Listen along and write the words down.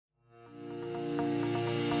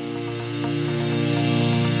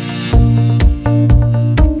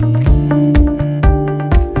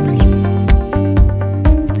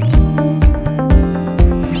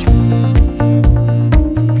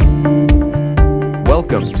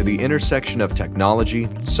Welcome to the intersection of technology,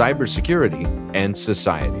 cybersecurity, and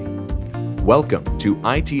society. Welcome to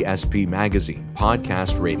ITSP Magazine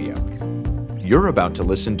Podcast Radio. You're about to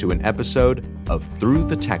listen to an episode of Through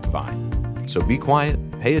the TechVine. So be quiet,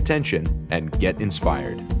 pay attention, and get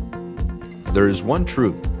inspired. There is one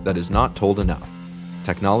truth that is not told enough.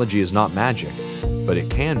 Technology is not magic, but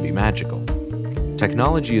it can be magical.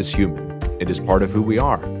 Technology is human. It is part of who we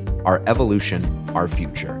are, our evolution, our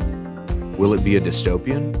future. Will it be a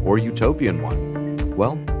dystopian or utopian one?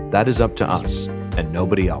 Well, that is up to us and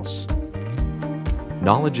nobody else.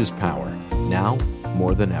 Knowledge is power, now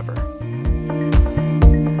more than ever.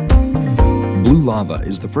 Blue Lava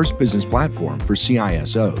is the first business platform for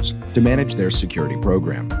CISOs to manage their security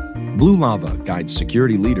program. Blue Lava guides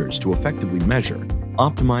security leaders to effectively measure,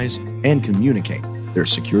 optimize, and communicate their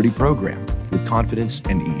security program with confidence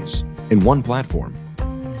and ease in one platform.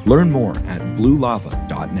 Learn more at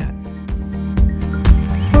bluelava.net.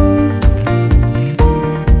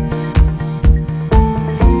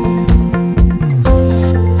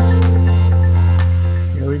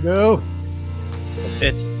 Go. That's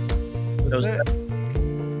it.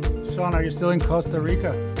 Sean, are you still in Costa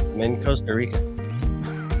Rica? I'm in Costa Rica.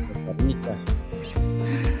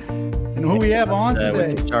 And who we have on today?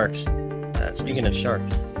 With the sharks. Speaking of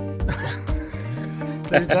sharks.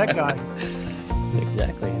 There's that guy.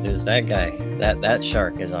 Exactly. There's that guy. That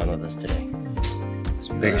shark is on with us today. It's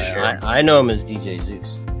a big shark. I know him as DJ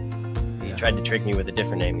Zeus. He tried to trick me with a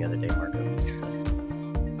different name the other day, Marco.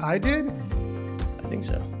 I did? I think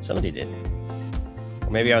so. Somebody did. Or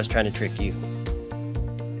maybe I was trying to trick you.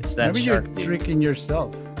 It's that maybe shark, you're dude. tricking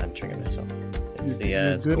yourself. I'm tricking myself. It's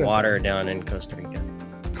the water down in Costa Rica.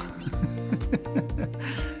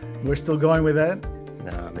 We're still going with that?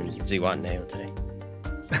 No, I'm in Zihuatanejo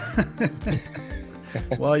today.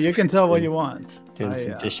 Well, you can tell what you want. Doing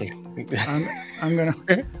some fishing. I'm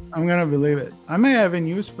gonna believe it. I may have a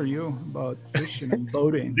news for you about fishing and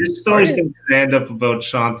boating. This story's going to end up about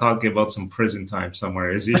Sean talking about some prison time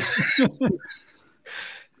somewhere, is he?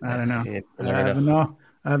 I don't know.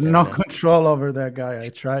 I have no control over that guy. I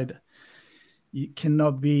tried.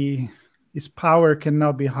 His power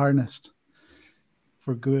cannot be harnessed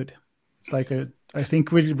for good. It's like I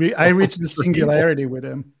think I reached the singularity with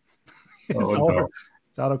him. It's over. No.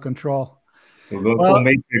 It's out of control. We're going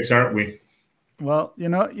Matrix, aren't we? Well, you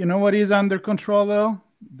know what is under control though?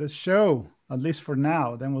 The show, at least for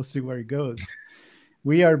now. Then we'll see where it goes.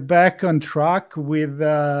 We are back on track with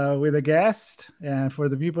a guest, and for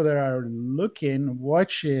the people that are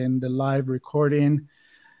watching the live recording,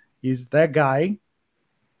 is that guy.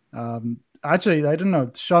 Actually, I don't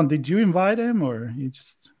know, Sean. Did you invite him or you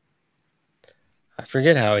just? I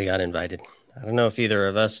forget how he got invited. I don't know if either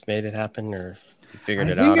of us made it happen or he figured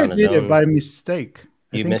it out on his own. I think I did it by mistake.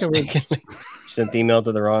 You mistakenly sent the email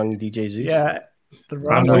to the wrong DJ Zeus? Yeah, the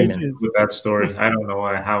wrong DJ with that story. I don't know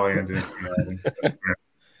how I ended up.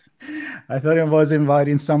 I thought I was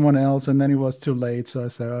inviting someone else, and then it was too late. So I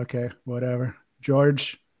said, okay, whatever.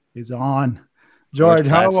 George is on. George,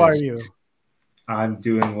 how are you? I'm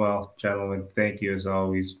doing well, gentlemen. Thank you as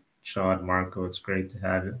always. Sean, Marco, it's great to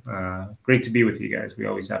have it. Great to be with you guys. We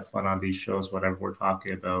always have fun on these shows, whatever we're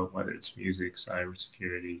talking about, whether it's music,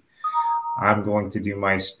 cybersecurity. I'm going to do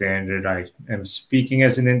my standard. I am speaking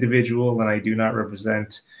as an individual, and I do not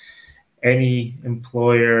represent any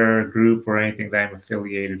employer, group, or anything that I'm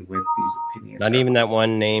affiliated with. These opinions. Not even that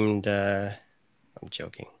one named. I'm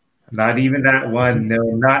joking. Not even that one. No,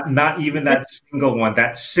 not even that single one.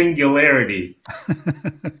 That singularity.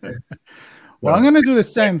 Well, I'm going to do the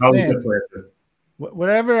same thing.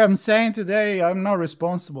 Whatever I'm saying today, I'm not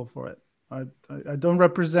responsible for it. I don't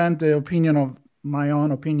represent the opinion of my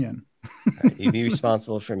own opinion. Right, you be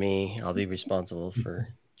responsible for me. I'll be responsible for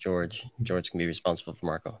George. George can be responsible for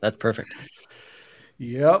Marco. That's perfect.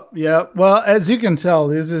 Yep. Well, as you can tell,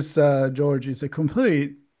 this is George. It's a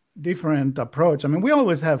complete different approach. I mean, we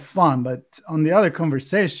always have fun, but on the other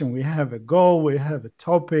conversation, we have a goal, we have a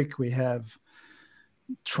topic, we have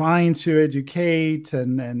trying to educate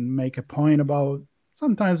and make a point about,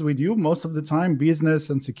 sometimes we do, most of the time, business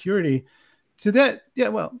and security. To that, yeah,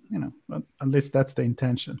 well, at least that's the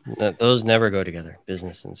intention. Those never go together,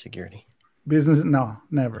 business and security. Business, no,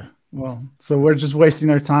 never. Well, so we're just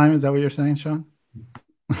wasting our time. Is that what you're saying, Sean?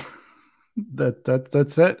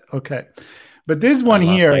 That's it? Okay. But this one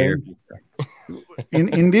here,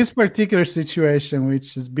 in this particular situation,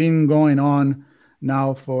 which has been going on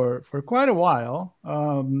now for quite a while,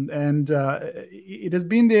 and it has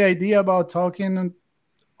been the idea about talking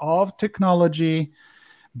of technology,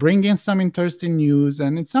 bringing some interesting news.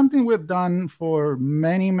 And it's something we've done for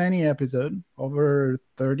many, many episodes, over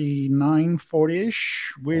 39,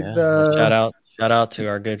 40-ish. With shout out to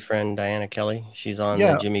our good friend Diana Kelly. She's on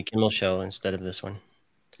the Jimmy Kimmel show instead of this one.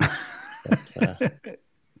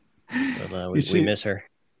 We miss her.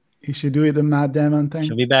 You should do it the Matt Damon thing.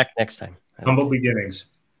 She'll be back next time. Humble beginnings.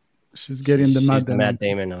 She's getting the Matt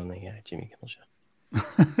Damon on the Jimmy Kimmel show.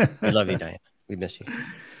 We love you, Diana. We miss you.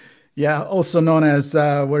 Yeah, also known as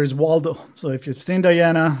Where's Waldo? So if you've seen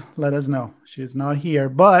Diana, let us know. She's not here.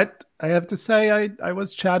 But I have to say, I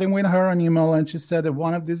was chatting with her on email, and she said that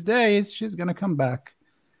one of these days she's going to come back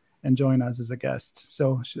and join us as a guest.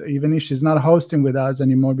 So even if she's not hosting with us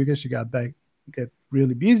anymore because she get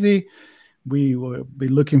really busy, we will be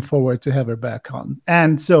looking forward to have her back on.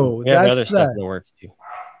 And so we have other stuff in the works too.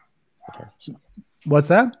 So. What's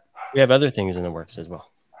that? We have other things in the works as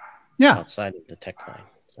well. Yeah. Outside of the TechVine.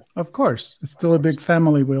 So. Of course. It's still a big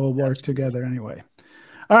family. We all work together anyway.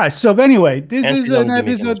 All right. So anyway, this is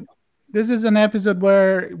an episode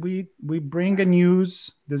where we bring a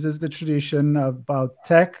news. This is the tradition about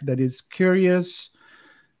tech that is curious.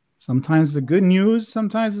 Sometimes the good news,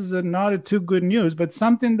 sometimes it's not a too good news, but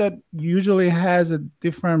something that usually has a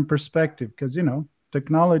different perspective because,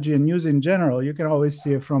 technology and news in general, you can always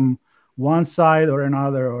see it from one side or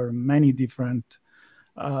another or many different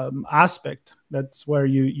aspect. That's where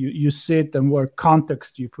you sit and what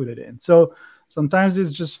context you put it in. So sometimes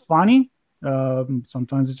it's just funny.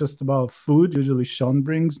 Sometimes it's just about food. Usually Sean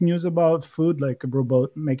brings news about food, like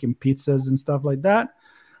about making pizzas and stuff like that.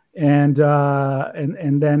 And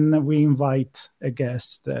then we invite a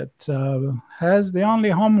guest that has the only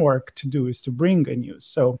homework to do is to bring a news.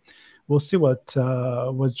 So we'll see what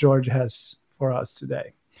George has for us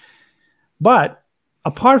today. But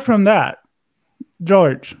apart from that,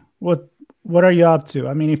 George, what are you up to?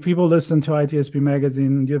 I mean, if people listen to ITSP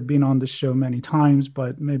Magazine, you've been on the show many times,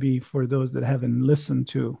 but maybe for those that haven't listened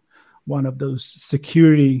to one of those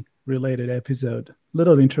security-related episodes,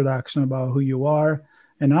 little introduction about who you are,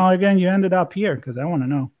 and how, again, you ended up here, because I want to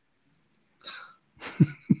know.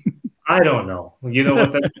 I don't know. You know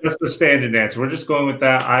what? That's the standard answer. We're just going with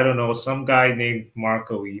that. I don't know. Some guy named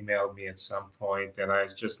Marco emailed me at some point, and I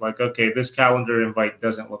was just like, okay, this calendar invite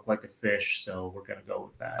doesn't look like a fish, so we're going to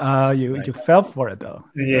go with that. You fell for it, though.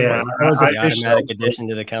 Yeah. That was an automatic addition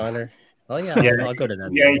to the calendar. Oh, yeah, I'll go to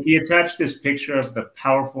that. Yeah, he attached this picture of the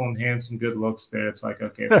powerful and handsome good looks there. It's like,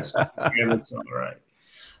 okay, this guy looks all right.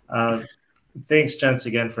 Thanks, gents,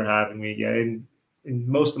 again for having me. Yeah, in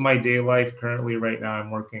most of my day life currently right now,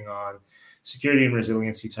 I'm working on security and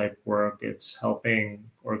resiliency type work. It's helping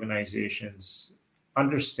organizations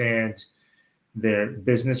understand their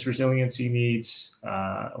business resiliency needs,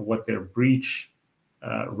 what their breach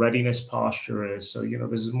readiness posture is. So,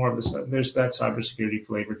 this is more of this, there's that cybersecurity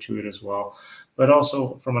flavor to it as well, but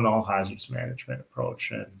also from an all hazards management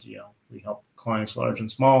approach. And, we help clients large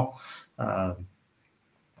and small. Some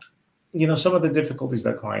of the difficulties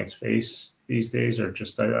that clients face these days are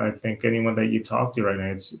just, I think anyone that you talk to right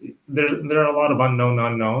now, there are a lot of unknown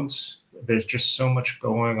unknowns. There's just so much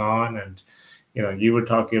going on. And, you were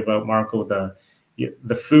talking about, Marco, the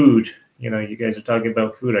food, you guys are talking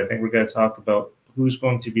about food. I think we're going to talk about who's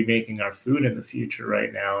going to be making our food in the future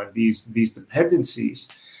right now. And these dependencies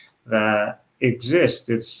that exist,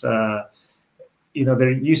 it's,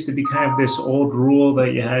 there used to be kind of this old rule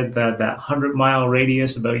that you had that 100-mile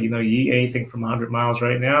radius about, you eat anything from 100 miles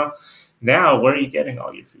right now. Now, where are you getting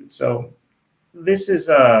all your food? So this is,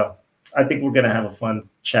 I think we're going to have a fun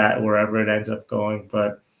chat wherever it ends up going.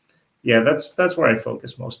 But yeah, that's where I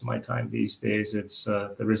focus most of my time these days. It's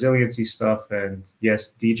the resiliency stuff. And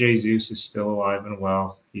yes, DJ Zeus is still alive and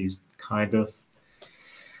well. He's kind of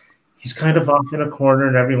off in a corner,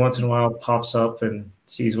 and every once in a while pops up and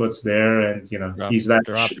sees what's there. And, he's that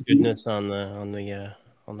goodness on the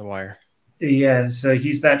wire. Yeah. So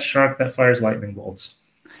he's that shark that fires lightning bolts.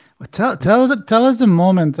 Tell us a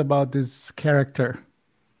moment about this character.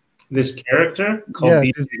 This character called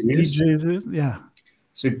DJ Zeus? Yeah.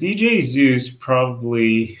 So DJ Zeus,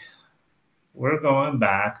 probably, we're going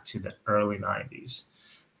back to the early 90s.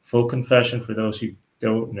 Full confession for those who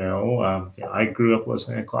don't know, I grew up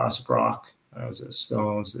listening to classic rock. I was at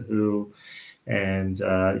Stones, The Who, and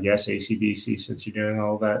yes, AC/DC, since you're doing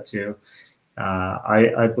all that too.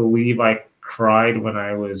 I believe I cried when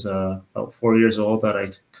I was about 4 years old that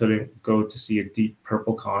I couldn't go to see a Deep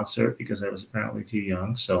Purple concert because I was apparently too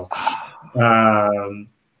young. So,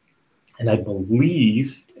 and I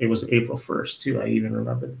believe it was April 1st too. I even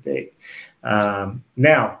remember the date.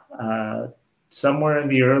 Now, somewhere in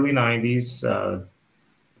the early 90s,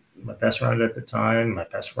 my best friend at the time,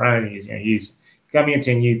 he's got me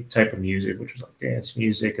into a new type of music, which was like dance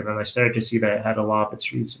music. And then I started to see that it had a lot of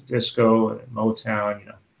its roots in disco and Motown, you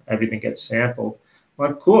know, everything gets sampled. I'm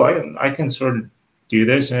like, cool, I can sort of do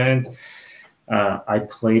this. And I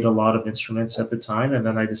played a lot of instruments at the time, and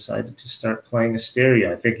then I decided to start playing a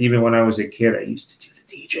stereo. I think even when I was a kid, I used to do the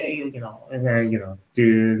DJ, you know, and then, you know,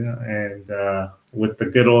 with the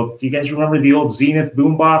good old, do you guys remember the old Zenith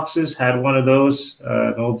boom boxes? Had one of those,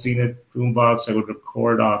 an old Zenith boom box. I would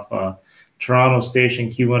record off Toronto station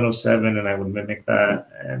Q107, and I would mimic that.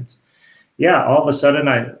 And yeah, all of a sudden,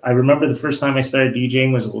 I remember the first time I started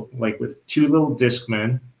DJing was like with two little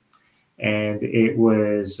Discmen. And it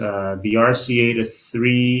was the RCA to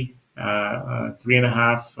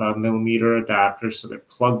 3.5 millimeter adapter. So they're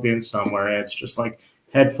plugged in somewhere. And it's just like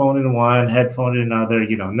headphone in one, headphone in another,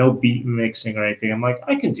 you know, no beat mixing or anything. I'm like,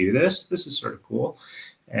 I can do this. This is sort of cool.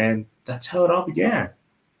 And that's how it all began.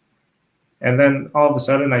 And then all of a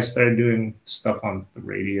sudden I started doing stuff on the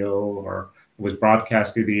radio or was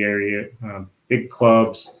broadcast through the area, big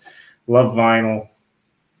clubs, love vinyl.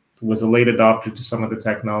 Was a late adopter to some of the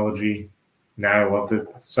technology. Now I love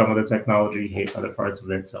some of the technology, hate other parts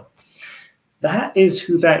of it. So that is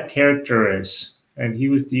who that character is. And he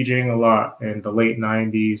was DJing a lot in the late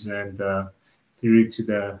 90s and through to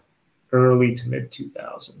the early to mid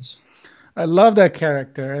 2000s. I love that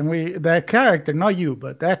character. And that character, not you,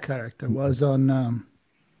 but that character was on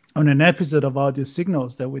an episode of Audio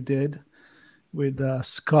Signals that we did with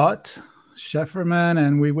Scott Shefferman,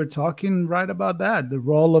 and we were talking right about that, the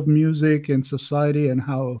role of music in society and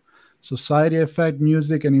how society affect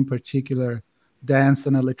music, and in particular dance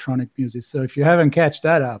and electronic music. So if you haven't catch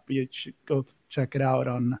that up, you should go check it out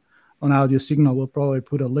on Audio Signal. We'll probably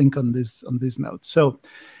put a link on this note. So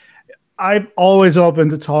I'm always open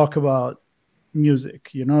to talk about music,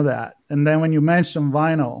 you know that. And then when you mention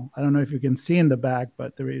vinyl, I don't know if you can see in the back,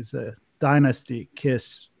 but there is a Dynasty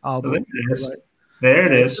Kiss album. There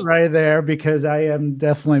it is. Right there, because I am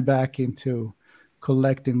definitely back into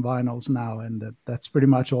collecting vinyls now, and that's pretty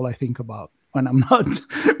much all I think about when I'm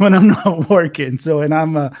not working. So, and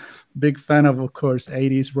I'm a big fan of course,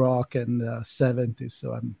 80s rock and 70s.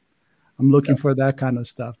 So I'm looking for that kind of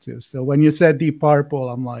stuff too. So when you said Deep Purple,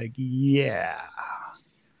 I'm like, yeah.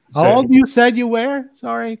 So, how old you said you were?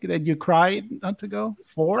 Sorry, that you cried not to go?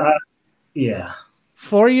 4? Yeah.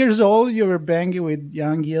 4 years old, you were banging with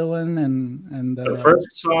Jan Gillen and the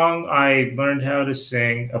first song I learned how to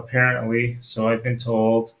sing, apparently, so I've been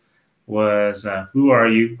told, was "Who Are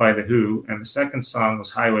You" by The Who, and the second song was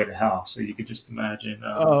 "Highway to Hell." So you could just imagine.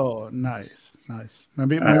 Oh, nice.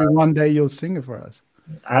 Maybe one day you'll sing it for us.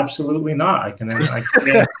 Absolutely not. I can. But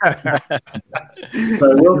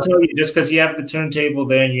I will tell you, just because you have the turntable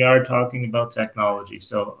there and you are talking about technology,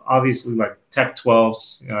 so obviously, like Tech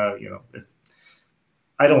 12s, you know.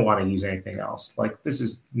 I don't want to use anything else. Like, this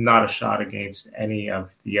is not a shot against any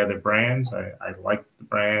of the other brands. I like the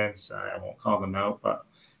brands. I won't call them out, but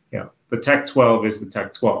you know, the Tech 12 is the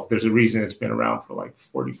Tech 12. There's a reason it's been around for like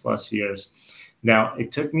 40 plus years. Now,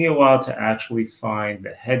 it took me a while to actually find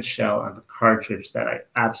the head shell and the cartridge that I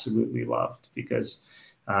absolutely loved, because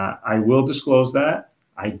I will disclose that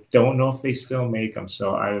I don't know if they still make them.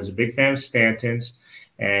 So I was a big fan of Stanton's,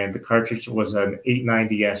 and the cartridge was an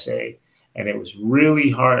 890 SA. And it was really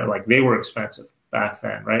hard. Like, they were expensive back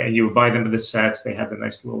then, right? And you would buy them in the sets. They had the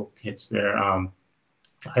nice little kits there. I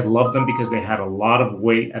loved them because they had a lot of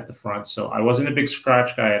weight at the front. So I wasn't a big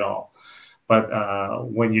scratch guy at all. But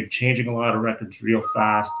when you're changing a lot of records real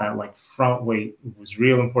fast, that like front weight was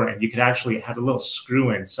real important. And you could actually, it had a little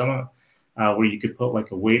screw in, where you could put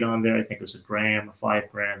like a weight on there. I think it was 1 gram or 5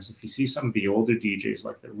 grams. If you see some of the older DJs,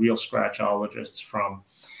 like the real scratchologists from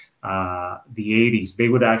the 80s, they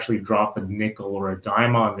would actually drop a nickel or a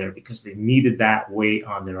dime on there because they needed that weight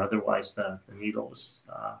on there. Otherwise, the needle was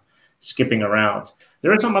skipping around.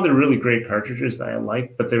 There are some other really great cartridges that I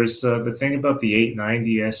like, but there's the thing about the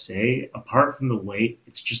 890 SA, apart from the weight,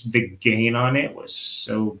 it's just the gain on it was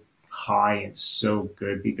so high and so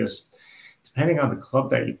good, because depending on the club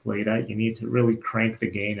that you played at, you need to really crank the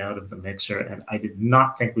gain out of the mixer. And I did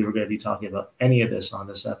not think we were going to be talking about any of this on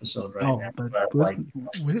this episode now. But like,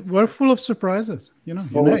 we're full of surprises. You know,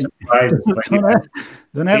 full of surprises.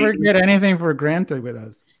 Don't ever get anything for granted with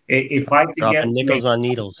us. If I could get nickels on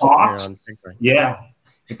needles,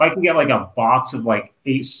 if I could get like a box of like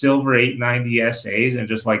 8 silver 890 SAs and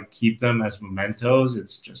just like keep them as mementos,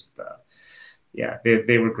 it's just. Yeah,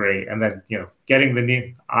 they were great. And then, you know, getting the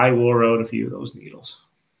needle, I wore out a few of those needles.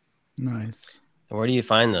 Nice. Where do you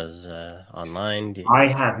find those? Online? I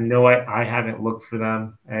haven't looked for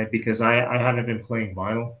them because I haven't been playing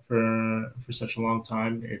vinyl for such a long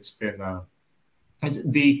time. It's been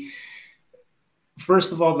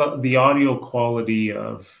first of all, the audio quality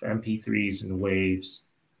of MP3s and waves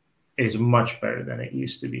is much better than it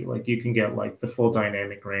used to be. Like you can get like the full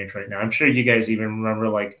dynamic range right now. I'm sure you guys even remember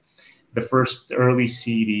like the first early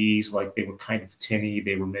CDs, like they were kind of tinny.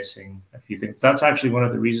 They were missing a few things. That's actually one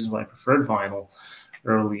of the reasons why I preferred vinyl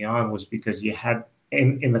early on, was because you had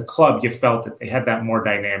in the club, you felt that they had that more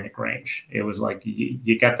dynamic range. It was like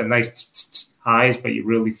you got the nice highs, but you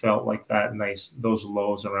really felt like those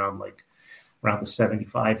lows around the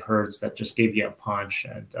 75 hertz that just gave you a punch.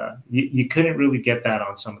 And you couldn't really get that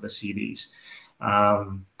on some of the CDs.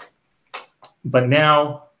 But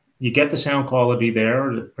now you get the sound quality there,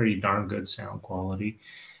 or the pretty darn good sound quality.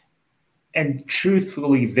 And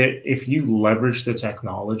truthfully, if you leverage the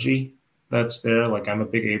technology that's there, like I'm a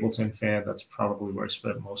big Ableton fan, that's probably where I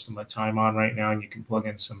spend most of my time on right now, and you can plug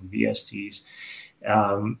in some VSTs.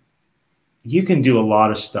 You can do a lot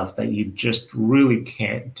of stuff that you just really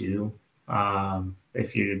can't do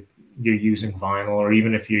if you're using vinyl, or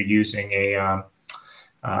even if you're using a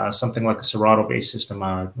something like a Serato-based system.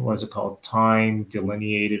 What is it called? Time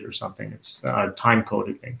delineated or something. It's a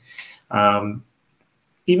time-coded thing.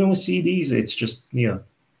 Even with CDs, it's just,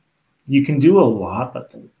 you can do a lot,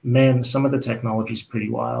 but man, some of the technology is pretty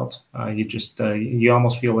wild. You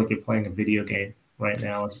almost feel like you're playing a video game right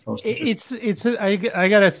now, as opposed to just... I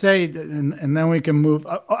gotta say, and then we can move.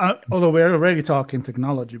 Although we're already talking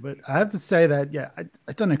technology, but I have to say that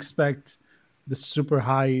I don't expect the super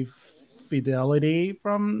high fidelity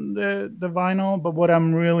from the vinyl, but what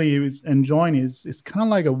I'm really enjoying is it's kind of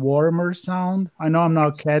like a warmer sound. I know I'm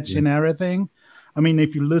not catching everything. I mean,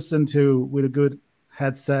 if you listen to with a good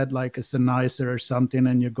headset like a Sennheiser or something,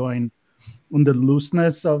 and you're going on the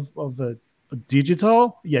looseness of a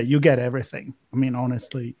digital, you get everything. I mean,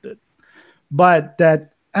 honestly, but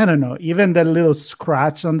that, I don't know, even that little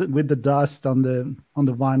scratch with the dust on the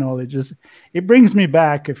vinyl, it brings me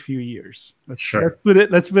back a few years. Let's put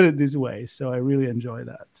it this way. So I really enjoy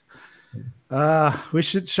that. We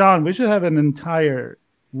should have an entire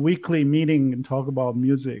weekly meeting and talk about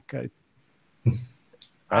music.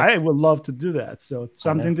 I would love to do that. So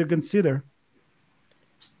something to consider.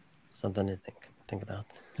 Something to think about.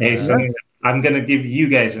 Hey, I'm going to give you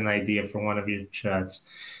guys an idea for one of your chats.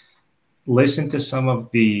 Listen to some of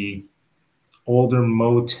the older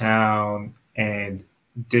Motown and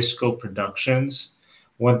disco productions.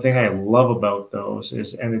 One thing I love about those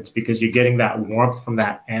is, and it's because you're getting that warmth from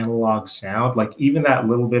that analog sound, like even that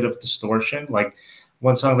little bit of distortion. Like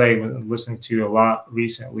one song that I've been listening to a lot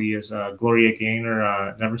recently is Gloria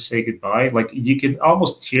Gaynor, Never Say Goodbye. Like you can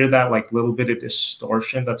almost hear that like little bit of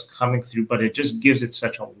distortion that's coming through, but it just gives it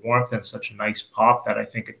such a warmth and such a nice pop that I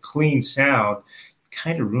think a clean sound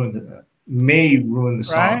kind of may ruin the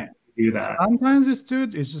song. Right? Do that. Sometimes it's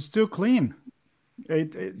just too clean.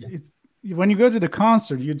 When you go to the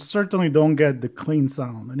concert, you certainly don't get the clean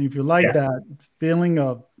sound. And if you like that feeling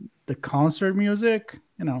of the concert music,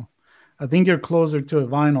 I think you're closer to a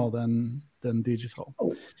vinyl than digital.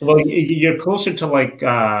 Well, you're closer to like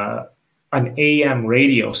an AM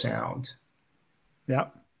radio sound. Yeah.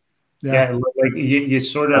 Like you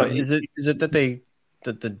sort of. Is it that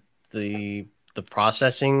the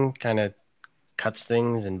processing kind of cuts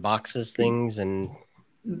things and boxes things, and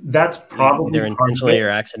that's probably either intentionally or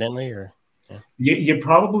accidentally, or you're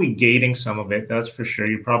probably gating some of it. That's for sure.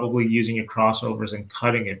 You're probably using your crossovers and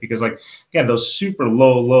cutting it, because like, again, those super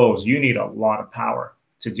low lows, you need a lot of power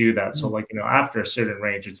to do that. So like, after a certain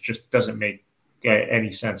range, it just doesn't make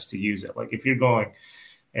any sense to use it. Like if you're going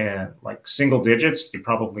and like single digits, you're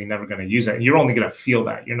probably never going to use that. You're only going to feel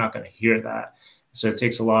that. You're not going to hear that. So it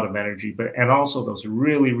takes a lot of energy, and also those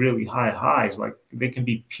really, really high highs, like they can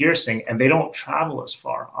be piercing and they don't travel as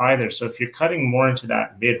far either. So if you're cutting more into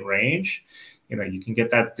that mid range, you can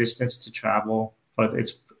get that distance to travel, but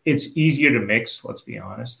it's easier to mix. Let's be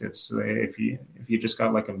honest. It's if you just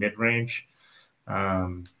got like a mid range,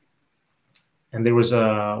 and there was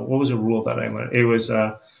what was a rule that I learned? It was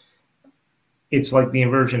it's like the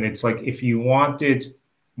inversion. It's like if you wanted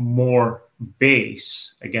more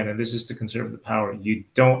bass, again, and this is to conserve the power, you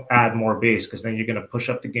don't add more bass, because then you're going to push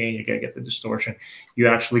up the gain, you're going to get the distortion. You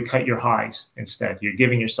actually cut your highs instead. You're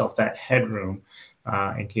giving yourself that headroom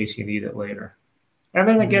in case you need it later. And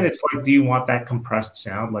then again, it's like, do you want that compressed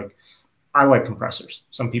sound? Like, I like compressors.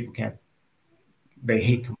 Some people can't. They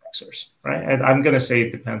hate compressors, right? And I'm going to say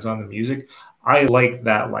it depends on the music. I like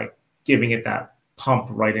that, like giving it that pump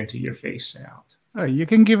right into your face sound. You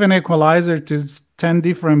can give an equalizer to 10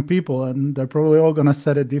 different people, and they're probably all going to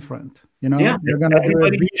set it different. They're going to do a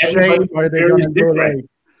V shape, or they're going to do like,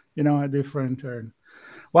 a different turn.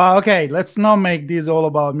 Well, okay, let's not make this all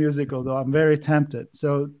about musical, though. I'm very tempted.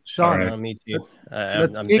 So, Sean, All right. Me too.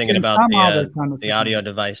 let's I'm kick thinking in about some other kind of the audio technology.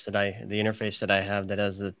 device the interface that I have that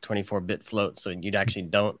has the 24-bit float, so you'd actually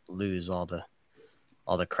don't lose all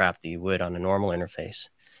the crap that you would on a normal interface.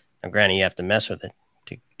 Now, granted, you have to mess with it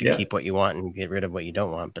to Yeah. keep what you want and get rid of what you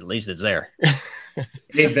don't want, but at least it's there.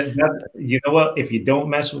 Hey, you know what? If you don't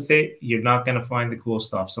mess with it, you're not going to find the cool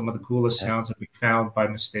stuff. Some of the coolest sounds have been found by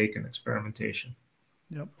mistake and experimentation.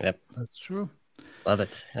 Yep. That's true. Love it.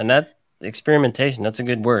 And that experimentation, that's a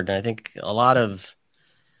good word. And I think a lot of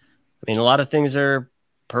things are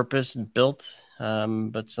purpose built,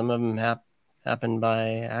 but some of them happen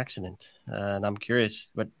by accident. And I'm curious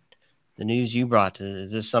what the news you brought.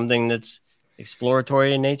 Is this something that's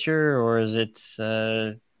exploratory in nature, or is it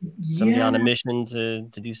somebody on a mission to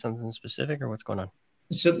do something specific, or what's going on?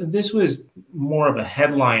 So this was more of a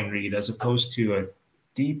headline read as opposed to a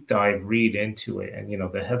deep dive read into it. And,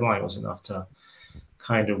 the headline was enough to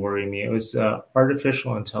kind of worry me. It was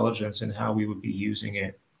artificial intelligence and how we would be using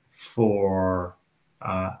it for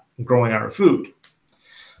growing our food.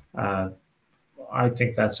 I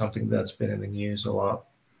think that's something that's been in the news a lot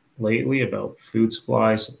lately about food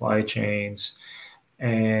supply chains.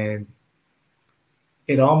 And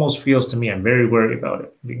it almost feels to me, I'm very worried about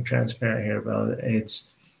it, being transparent here about it. It's,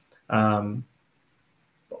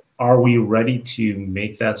 are we ready to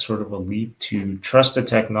make that sort of a leap to trust a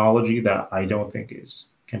technology that I don't think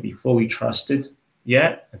can be fully trusted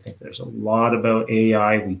yet? I think there's a lot about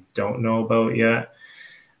AI we don't know about yet.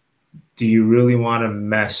 Do you really want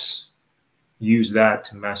to use that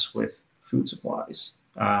to mess with food supplies?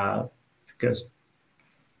 Because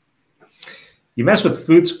you mess with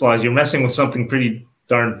food supplies, you're messing with something pretty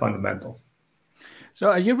darn fundamental.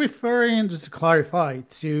 So are you referring, just to clarify,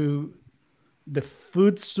 to the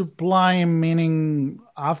food supply, meaning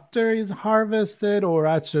after it's harvested, or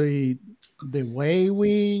actually the way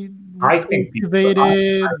we cultivate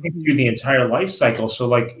it? I think through the entire life cycle. So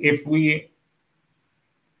like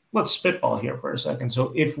let's spitball here for a second.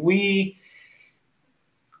 So if we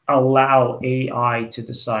allow AI to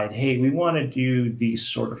decide, hey, we want to do these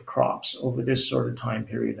sort of crops over this sort of time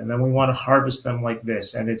period, and then we want to harvest them like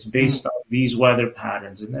this, and it's based on these weather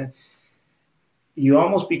patterns, and then you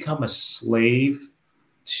almost become a slave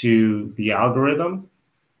to the algorithm.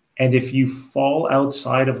 And if you fall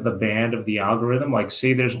outside of the band of the algorithm, like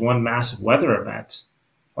say there's one massive weather event,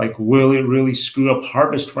 like will it really screw up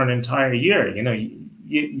harvest for an entire year?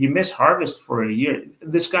 You miss harvest for a year.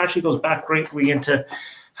 This actually goes back greatly into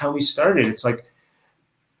how we started. It's like,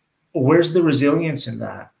 where's the resilience in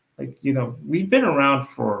that? Like, we've been around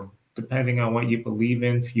for, depending on what you believe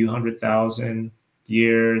in, few 100,000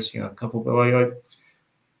 years, a couple, like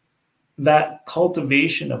that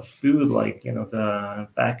cultivation of food, like, the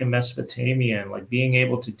back in Mesopotamia, and like being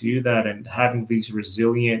able to do that and having these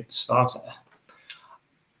resilient stocks.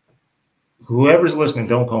 Whoever's listening,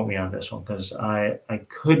 don't quote me on this one, because I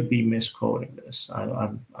could be misquoting this.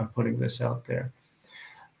 I'm putting this out there.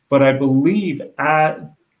 But I believe I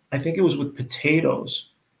think it was with potatoes,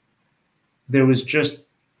 there was just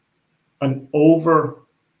an over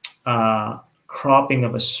cropping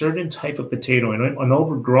of a certain type of potato and an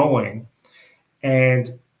overgrowing,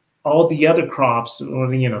 and all the other crops,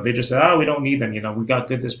 they just said, we don't need them. We got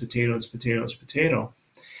good, this potato.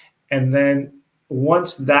 And then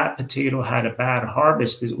once that potato had a bad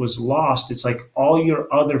harvest, it was lost. It's like all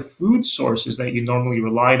your other food sources that you normally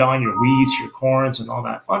relied on, your wheats, your corns, and all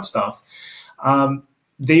that fun stuff,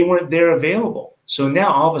 they weren't there available. So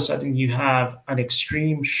now all of a sudden you have an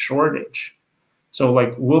extreme shortage. So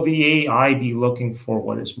like, will the AI be looking for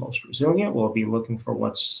what is most resilient? Will it be looking for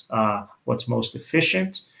what's most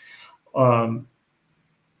efficient? And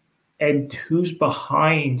who's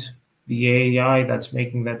behind the AI that's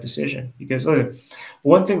making that decision? Because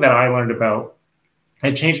one thing that I learned about,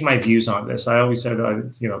 I changed my views on this. I always said,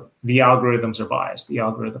 the algorithms are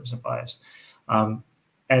biased.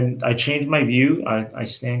 And I changed my view. I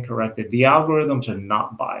stand corrected. The algorithms are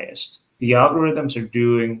not biased. The algorithms are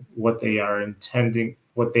doing what they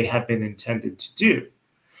have been intended to do.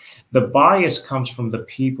 The bias comes from the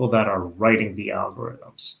people that are writing the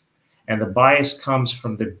algorithms. And the bias comes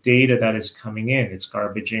from the data that is coming in. It's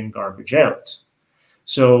garbage in, garbage out.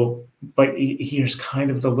 So, but here's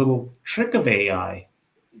kind of the little trick of AI.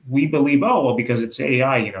 We believe, because it's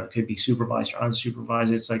AI, it could be supervised or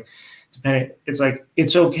unsupervised. It's like, depending. It's like,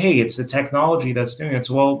 it's okay. It's the technology that's doing it.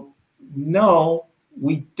 So, well, no,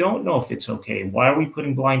 we don't know if it's okay. Why are we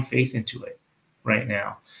putting blind faith into it right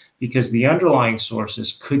now? Because the underlying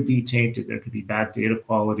sources could be tainted. There could be bad data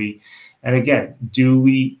quality. And again,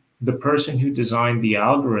 the person who designed the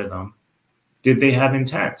algorithm, Did they have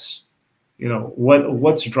intents?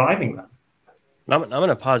 What's driving them? I'm going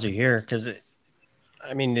to pause you here because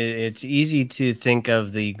it's easy to think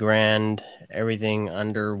of the grand everything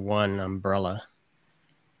under one umbrella.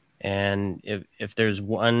 And if there's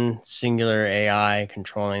one singular AI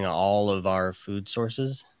controlling all of our food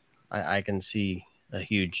sources, I can see a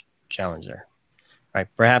huge challenge there. Right?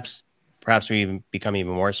 Perhaps we even become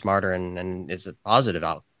even more smarter, and it's a positive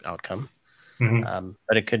outcome. Mm-hmm.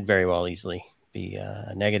 But it could very well easily be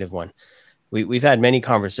a negative one. We've had many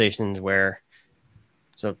conversations where,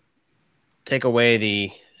 so take away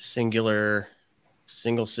the single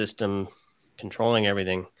system controlling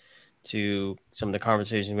everything, to some of the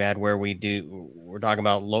conversations we had where we're talking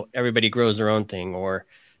about everybody grows their own thing, or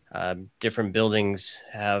different buildings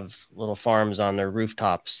have little farms on their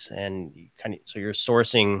rooftops, and so you're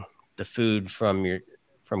sourcing the food from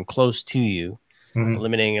close to you, Mm-hmm.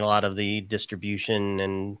 eliminating a lot of the distribution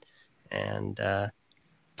and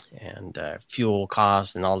fuel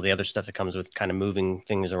costs and all the other stuff that comes with kind of moving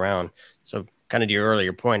things around. So kind of to your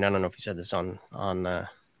earlier point, I don't know if you said this on the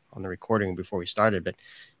recording before we started, but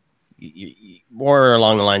you more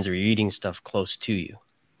along the lines of you're eating stuff close to you,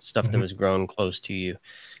 stuff Mm-hmm. that was grown close to you.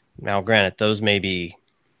 Now, granted, those may be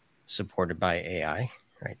supported by AI,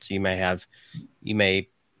 right? So you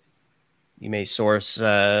may source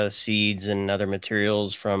seeds and other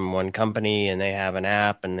materials from one company, and they have an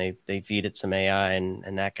app, and they feed it some AI,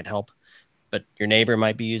 and that could help. But your neighbor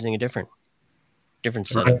might be using a different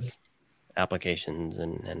set Right. of applications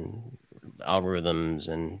and algorithms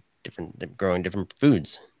and growing different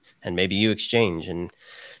foods, and maybe you exchange. And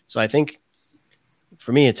so I think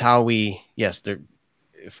for me, it's how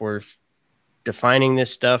if we're defining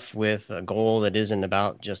this stuff with a goal that isn't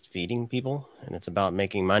about just feeding people, and it's about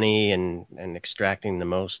making money and extracting the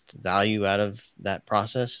most value out of that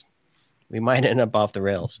process, we might end up off the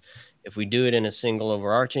rails. If we do it in a single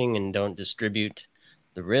overarching and don't distribute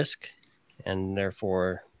the risk and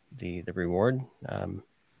therefore the reward,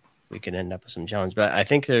 we could end up with some challenge. But I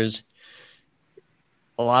think there's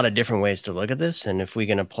a lot of different ways to look at this, and if we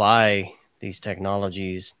can apply these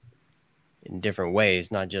technologies in different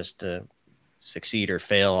ways, not just to succeed or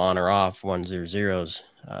fail on or off ones or zeros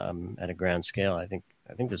at a grand scale, I think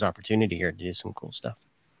there's opportunity here to do some cool stuff.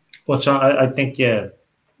 Well, John, I think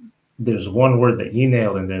there's one word that you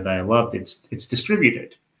nailed in there that I loved. It's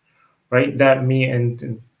distributed, right?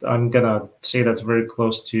 And I'm gonna say that's very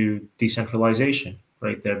close to decentralization,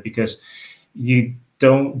 right there, because you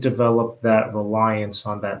don't develop that reliance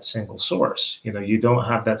on that single source. You don't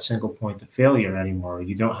have that single point of failure anymore.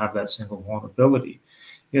 You don't have that single vulnerability.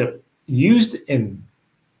 Used in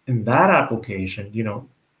that application,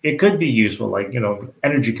 it could be useful, like,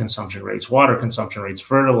 energy consumption rates, water consumption rates,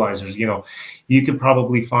 fertilizers. You could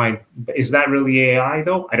probably find, is that really AI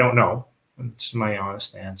though? I don't know. It's my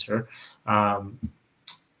honest answer.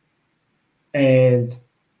 And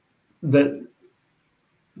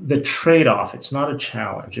the trade-off, it's not a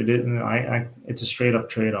challenge. It isn't. It's a straight up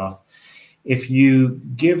trade-off. If you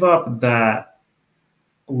give up that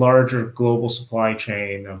larger global supply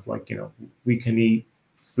chain of, like, we can eat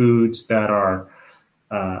foods that are,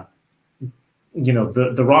 the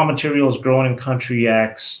raw materials grown in country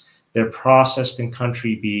X, they're processed in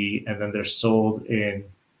country B, and then they're sold in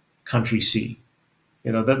country C.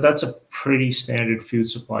 That's a pretty standard food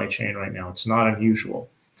supply chain right now. It's not unusual.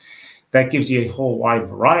 That gives you a whole wide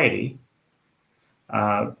variety.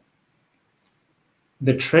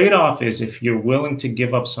 The trade-off is, if you're willing to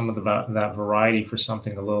give up some of that variety for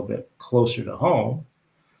something a little bit closer to home,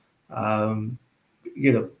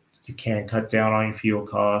 you can cut down on your fuel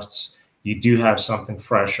costs. You do have something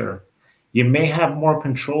fresher. You may have more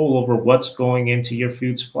control over what's going into your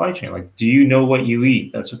food supply chain. Like, do you know what you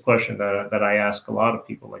eat? That's a question that I ask a lot of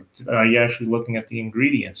people. Like, are you actually looking at the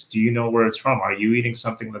ingredients? Do you know where it's from? Are you eating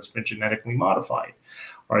something that's been genetically modified?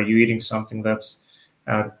 Are you eating something that's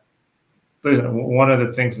one of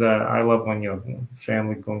the things that I love when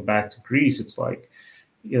family going back to Greece? It's like,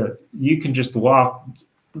 you can just walk.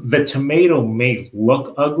 The tomato may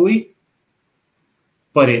look ugly,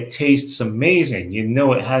 but it tastes amazing.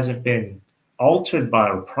 It hasn't been altered by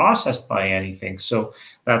or processed by anything. So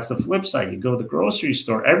that's the flip side. You go to the grocery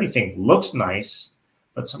store, everything looks nice,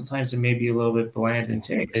 but sometimes it may be a little bit bland in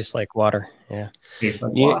taste. Tastes like water. Yeah. Tastes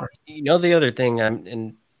like water. The other thing,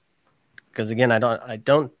 and because again, I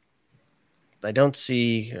don't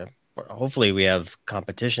see. Hopefully, we have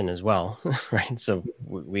competition as well, right? So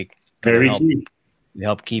we kind of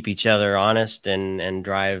help keep each other honest and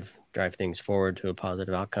drive things forward to a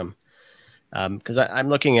positive outcome. Because I'm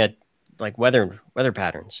looking at, like, weather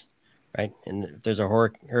patterns, right? And if there's a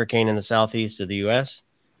hurricane in the southeast of the U.S.,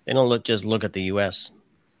 They don't just look at the U.S.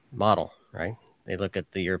 model, right? They look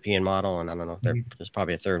at the European model, and I don't know, there's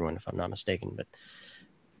probably a third one if I'm not mistaken. But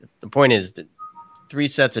the point is that 3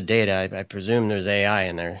 sets of data. I presume there's AI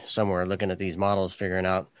in there somewhere looking at these models, figuring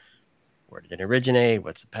out where did it originate,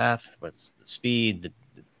 what's the path, what's the speed,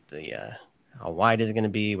 the how wide is it going to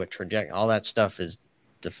be, what trajectory, all that stuff is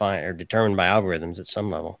defined or determined by algorithms at some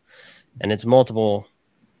level, and it's multiple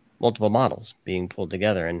models being pulled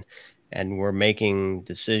together, and we're making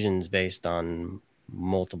decisions based on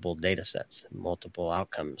multiple data sets, multiple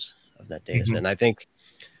outcomes of that data set. And I think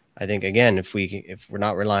again, if we're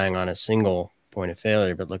not relying on a single point of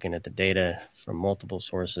failure, but looking at the data from multiple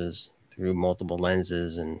sources through multiple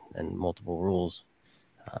lenses and multiple rules,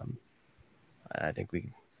 I think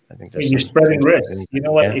you're spreading risk. You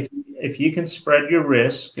know what? If you can spread your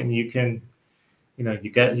risk and you can, you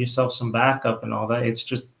get yourself some backup and all that, it's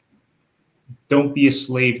just, don't be a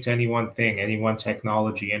slave to any one thing, any one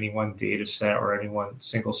technology, any one data set, or any one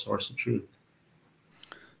single source of truth.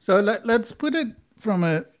 So let's put it from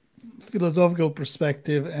a philosophical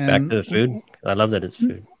perspective. And back to the food. I love that it's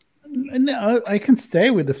food. No, I can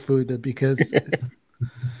stay with the food because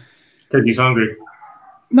he's hungry.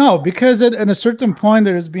 No, because at a certain point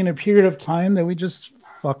there has been a period of time that we just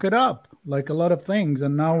fuck it up, like a lot of things,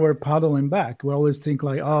 and now we're paddling back. We always think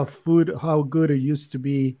like, oh, food, how good it used to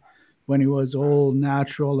be when it was all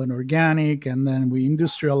natural and organic, and then we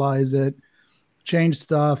industrialize it, change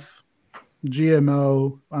stuff,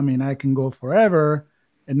 GMO. I mean, I can go forever.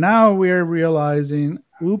 And now we're realizing,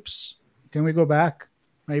 oops, can we go back?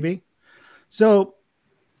 Maybe. So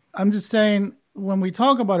I'm just saying, when we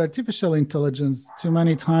talk about artificial intelligence, too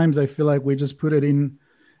many times I feel like we just put it in,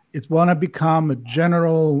 it's want to become a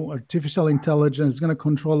general artificial intelligence, it's going to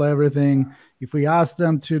control everything. If we ask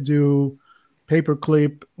them to do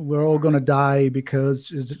paperclip, we're all going to die because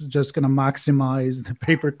it's just going to maximize the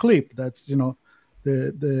paperclip. That's,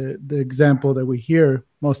 the example that we hear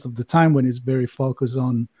most of the time when it's very focused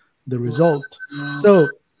on the result. So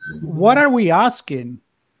what are we asking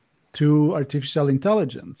to artificial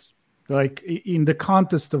intelligence? Like in the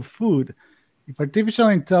context of food, if artificial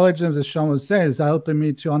intelligence, as Sean was saying, is helping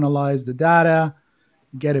me to analyze the data,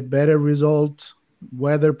 get a better result,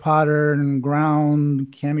 weather pattern,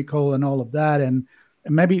 ground, chemical, and all of that, and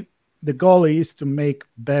maybe the goal is to make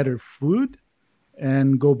better food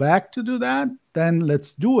and go back to do that, then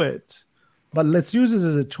let's do it. But let's use this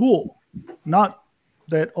as a tool, not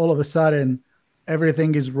that all of a sudden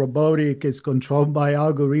everything is robotic, is controlled by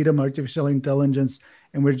algorithm, artificial intelligence,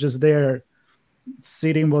 and we're just there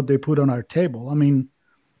sitting what they put on our table. I mean,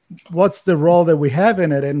 what's the role that we have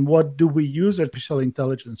in it, and what do we use artificial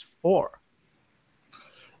intelligence for?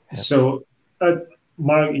 So,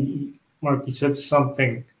 Mark, you said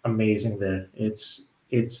something amazing there. It's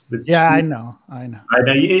the yeah, two. I know.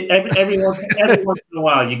 Every once in a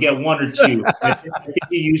while, you get one or two. I think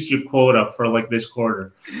you used your quota for like this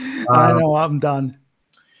quarter. I know. I'm done.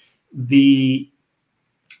 This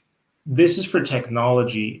is for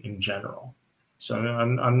technology in general. So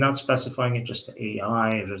I'm not specifying it just to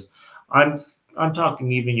AI. I'm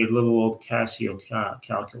talking even your little old Casio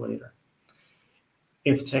calculator.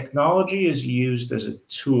 If technology is used as a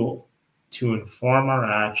tool to inform our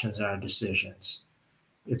actions and our decisions,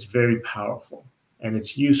 it's very powerful and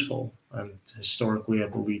it's useful. And historically, I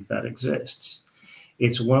believe that exists.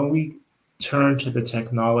 It's when we turn to the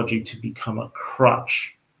technology to become a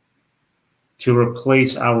crutch, to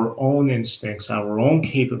replace our own instincts, our own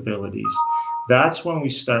capabilities, that's when we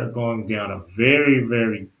start going down a very,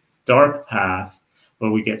 very dark path where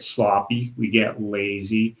we get sloppy, we get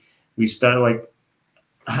lazy, we start like,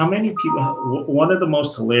 how many people, one of the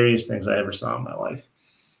most hilarious things I ever saw in my life,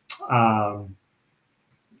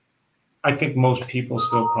 I think most people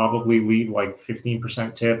still probably leave like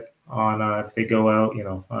 15% tip on if they go out,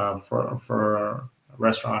 for a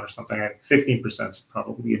restaurant or something. 15% is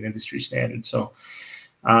probably an industry standard. So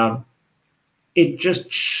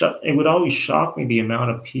it would always shock me the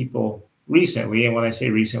amount of people recently, and when I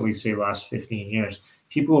say recently, say last 15 years,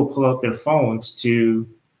 people will pull out their phones to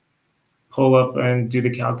pull up and do the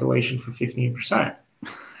calculation for 15%.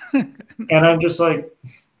 And I'm just like,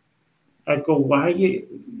 I go, why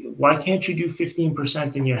can't you do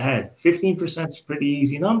 15% in your head? 15% is a pretty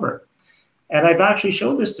easy number. And I've actually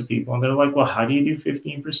showed this to people, and they're like, well, how do you do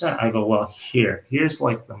 15%? I go, well, here's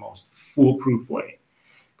like the most foolproof way.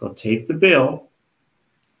 Go take the bill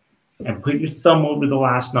and put your thumb over the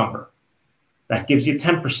last number. That gives you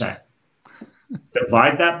 10%.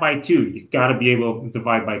 Divide that by 2. You got to be able to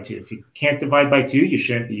divide by 2. If you can't divide by 2, you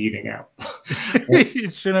shouldn't be eating out. You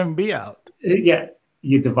shouldn't be out. Yeah.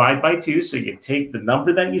 You divide by 2. So you take the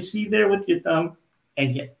number that you see there with your thumb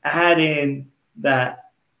and you add in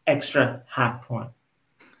that extra half point.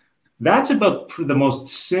 That's about the most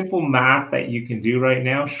simple math that you can do right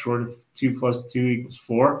now, short of 2 + 2 =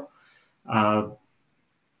 4.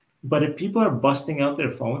 But if people are busting out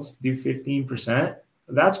their phones to do 15%,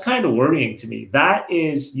 that's kind of worrying to me. That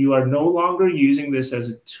is, you are no longer using this as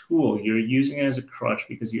a tool. You're using it as a crutch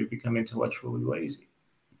because you've become intellectually lazy.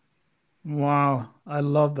 Wow, I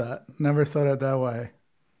love that. Never thought it that way.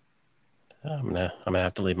 I'm gonna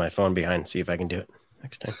have to leave my phone behind and see if I can do it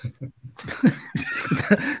next time.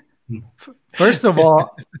 First of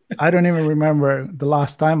all, I don't even remember the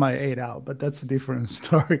last time I ate out, but that's a different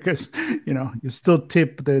story because you still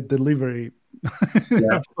tip the delivery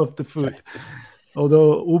of the food. Sorry.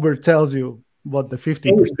 Although Uber tells you what the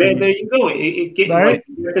 50%. There you go. Right?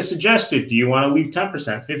 Like the suggested. Do you want to leave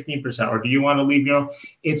 10%, 15%, or do you want to leave your own?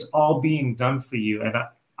 It's all being done for you, and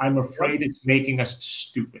I'm afraid it's making us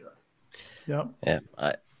stupider. Yep. Yeah.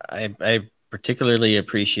 I particularly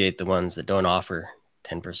appreciate the ones that don't offer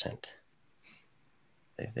 10%.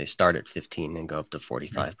 They start at 15 and go up to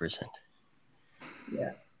 45%.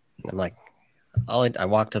 Yeah. And I'm like, I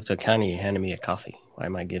walked up to a counter, you handed me a coffee. Why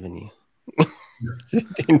am I giving you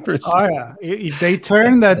 15%? Oh yeah. If they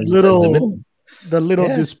turn that little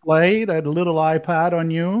display, that little iPad on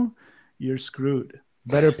you, you're screwed.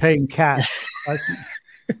 Better pay in cash.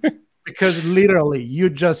 Because literally you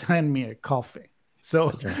just hand me a coffee.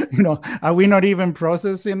 So, are we not even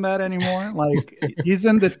processing that anymore? Like,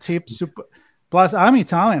 isn't the tip super? Plus, I'm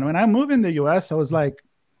Italian. When I moved in the US, I was like,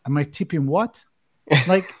 am I tipping what?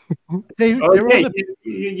 Like,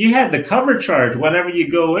 you had the cover charge whenever you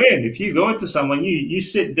go in. If you go into someone, you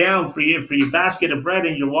sit down for your basket of bread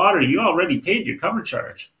and your water, you already paid your cover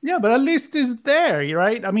charge. Yeah, but at least it's there,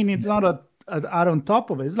 right? I mean, it's not out on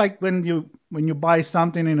top of it. It's like when you buy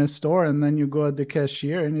something in a store and then you go at the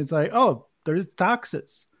cashier and it's like, oh, there's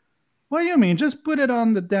taxes. What do you mean? Just put it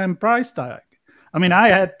on the damn price tag. I mean, I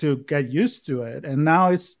had to get used to it, and now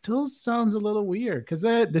it still sounds a little weird because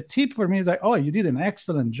the tip for me is like, oh, you did an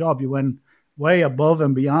excellent job. You went way above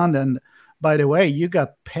and beyond. And by the way, you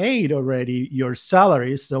got paid already your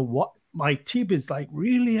salary. So what my tip is like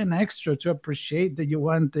really an extra to appreciate that you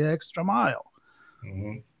went the extra mile.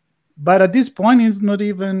 Mm-hmm. But at this point, it's not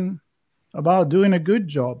even about doing a good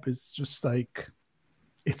job. It's just like,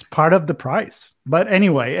 it's part of the price. But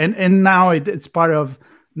anyway, and now it's part of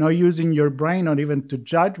not using your brain, not even to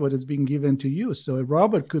judge what is being given to you. So a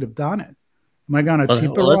robot could have done it. Am I going to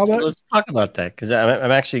tip a robot? Let's talk about that because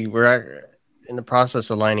we're in the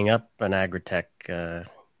process of lining up an agritech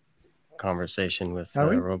conversation with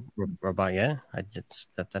robot. Yeah, I did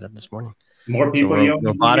set that up this morning. More people,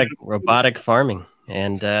 robotic farming,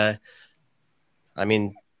 and I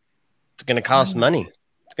mean, it's going to cost money.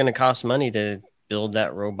 It's going to cost money to build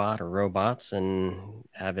that robot or robots and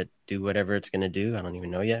have it do whatever it's going to do. I don't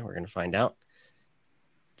even know yet. We're going to find out.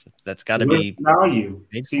 That's got to be value.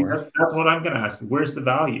 See, that's what I'm going to ask you. Where's the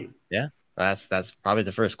value? Yeah, that's probably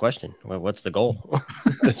the first question. What's the goal?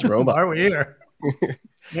 This robot. Why are we here?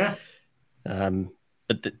 Yeah.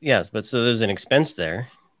 But so there's an expense there.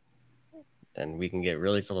 Then we can get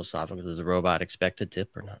really philosophical. Does the robot expect a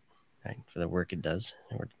tip or not? Right, for the work it does,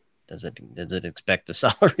 or does it expect a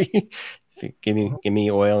salary? Give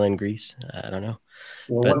me oil and grease. I don't know.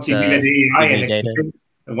 Well, once you give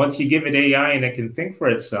it AI and it can think for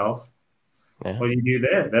itself, what do you do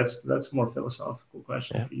there? That's a more philosophical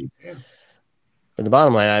question for you too. But the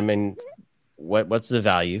bottom line, I mean, what's the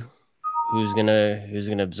value? Who's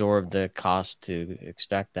gonna absorb the cost to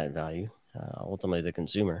extract that value? Ultimately, the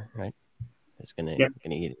consumer, right? Is gonna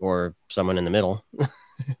eat, or someone in the middle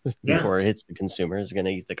before it hits the consumer is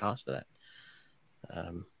gonna eat the cost of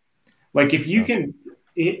that. Like if you can,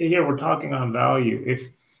 here we're talking on value.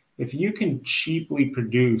 If you can cheaply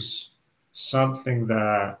produce something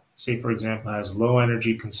that, say, for example, has low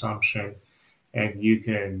energy consumption, and you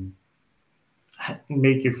can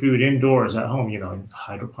make your food indoors at home, in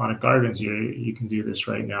hydroponic gardens, you can do this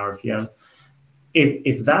right now. Or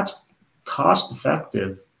if that's cost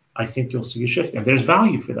effective, I think you'll see a shift, and there's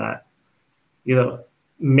value for that.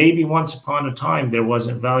 Maybe once upon a time there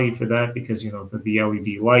wasn't value for that because the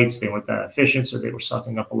LED lights, they weren't that efficient, so they were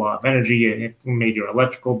sucking up a lot of energy, and it made your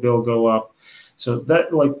electrical bill go up. So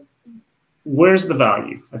that, where's the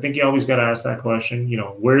value? I think you always got to ask that question.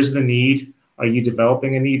 Where's the need? Are you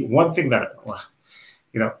developing a need? One thing that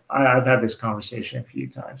I've had this conversation a few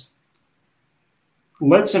times.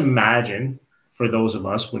 Let's imagine, for those of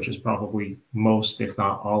us, which is probably most, if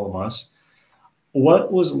not all of us,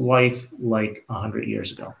 what was life like 100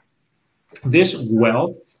 years ago? This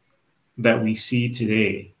wealth that we see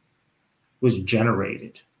today was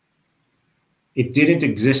generated. It didn't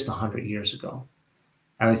exist 100 years ago.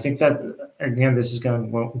 And I think that, again, this is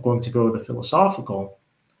going to go to the philosophical.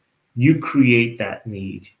 You create that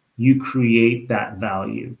need. You create that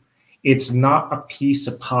value. It's not a piece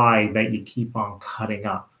of pie that you keep on cutting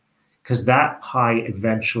up, because that pie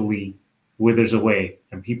eventually withers away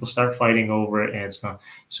and people start fighting over it and it's gone.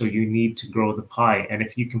 So you need to grow the pie. And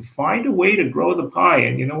if you can find a way to grow the pie,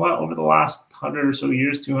 and you know what, over the last 100 or so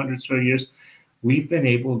years, 200 or so years, we've been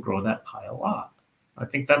able to grow that pie a lot. I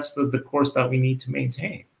think that's the course that we need to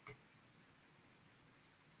maintain.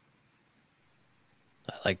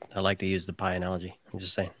 I like to use the pie analogy. I'm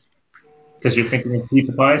just saying. Because you're thinking of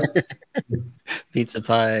pizza pies? Pizza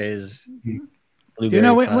pies, blueberry You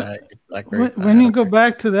know, pie, blackberry pie. when you go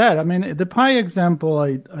back to that, I mean, the pie example,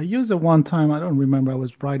 I used it one time. I don't remember. I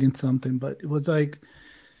was writing something, but it was like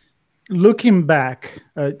looking back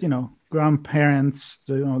at, grandparents,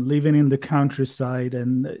 living in the countryside,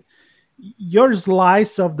 and your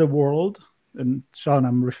slice of the world. And Sean,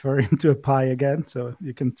 I'm referring to a pie again, so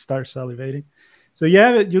you can start salivating. So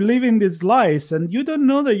you live in this slice, and you don't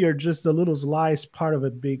know that you're just a little slice, part of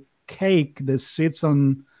a big cake that sits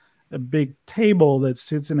on a big table, that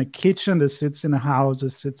sits in a kitchen, that sits in a house, that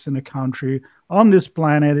sits in a country, on this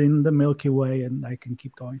planet, in the Milky Way, and I can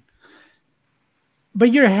keep going.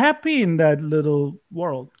 But you're happy in that little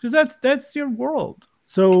world because that's your world.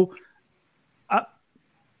 So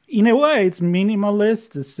in a way, it's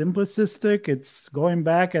minimalist, it's simplistic, it's going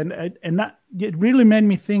back, and that, it really made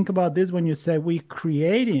me think about this when you said we're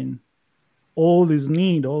creating all this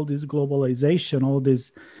need, all this globalization, all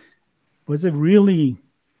this. Was it really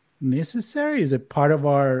necessary? Is it part of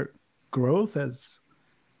our growth as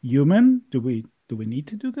human? Do we need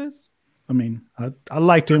to do this? I mean, I'd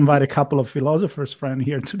like to invite a couple of philosophers friends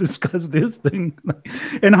here to discuss this thing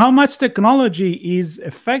and how much technology is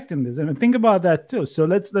affecting this. I mean, think about that too. So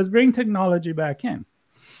let's bring technology back in.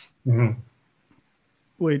 Mm-hmm.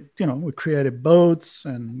 We created boats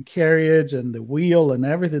and carriage and the wheel and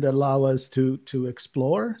everything that allow us to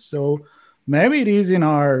explore. So maybe it is in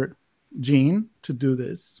our gene to do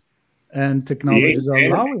this, and technology is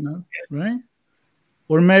allowing us, right?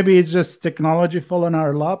 Or maybe it's just technology falling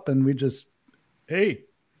our lap and we just, hey,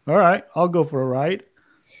 all right, I'll go for a ride.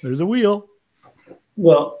 There's a wheel.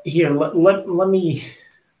 Well, here, let me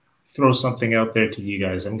throw something out there to you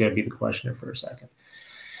guys. I'm going to be the questioner for a second.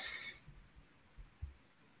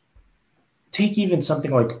 Take even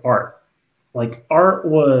something like art. Like art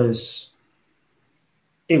was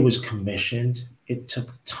commissioned. It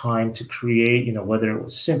took time to create, whether it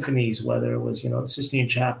was symphonies, whether it was, the Sistine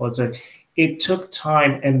Chapel. It took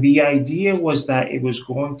time, and the idea was that it was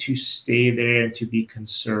going to stay there and to be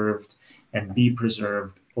conserved and be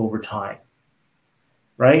preserved over time,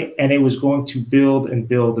 right? And it was going to build and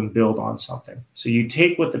build and build on something. So you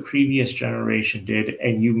take what the previous generation did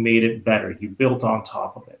and you made it better. You built on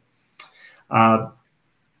top of it.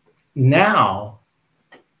 Now,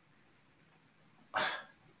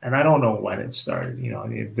 and I don't know when it started,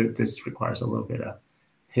 this requires a little bit of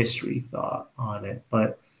history thought on it,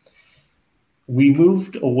 but we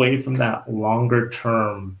moved away from that longer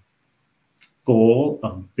term goal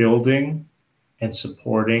of building and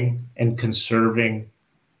supporting and conserving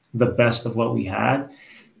the best of what we had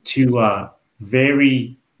to a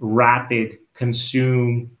very rapid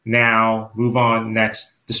consume now, move on,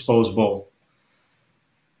 next, disposable.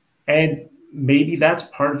 And maybe that's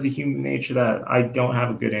part of the human nature that I don't have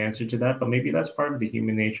a good answer to that, but maybe that's part of the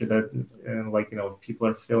human nature that, if people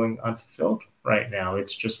are feeling unfulfilled right now,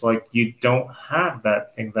 it's just like you don't have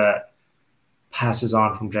that thing that passes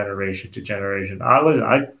on from generation to generation.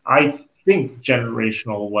 I think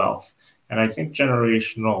generational wealth, and I think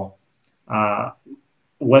generational,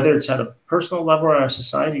 whether it's at a personal level or a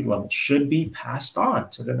society level, should be passed on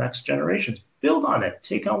to the next generations. Build on it.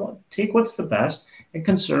 Take what's the best and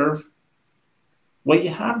conserve what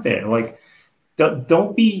you have there. Like,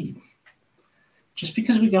 don't be, just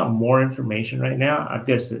because we got more information right now. I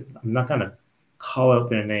guess I'm not going to call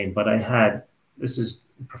out their name, but this is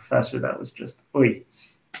a professor that was just,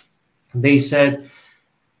 they said,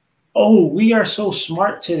 oh, we are so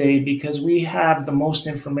smart today because we have the most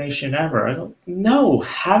information ever. I don't know.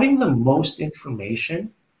 Having the most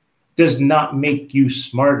information does not make you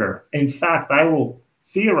smarter. In fact, I will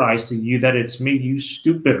theorize to you that it's made you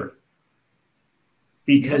stupider.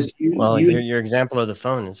 Because your example of the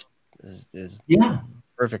phone is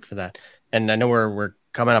perfect for that. And I know we're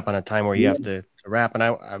coming up on a time where you have to wrap, and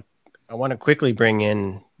I want to quickly bring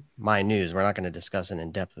in my news. We're not going to discuss it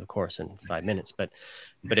in depth, of course, in 5 minutes, but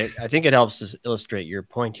I think it helps to illustrate your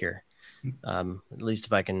point here. At least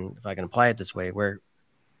if I can apply it this way, where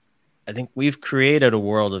I think we've created a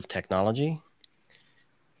world of technology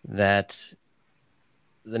that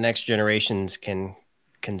the next generations can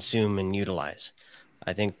consume and utilize.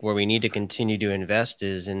 I think where we need to continue to invest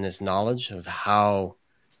is in this knowledge of how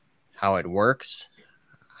it works,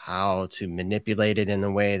 how to manipulate it in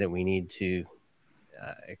the way that we need to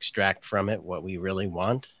extract from it what we really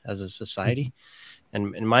want as a society.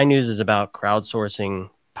 And my news is about crowdsourcing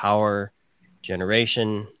power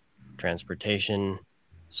generation, transportation,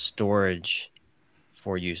 storage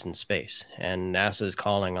for use in space. And NASA is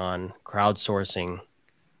calling on crowdsourcing.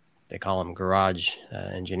 They call them garage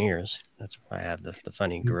engineers. That's why I have the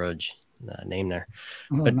funny garage name there.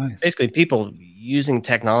 Oh, but nice. basically people using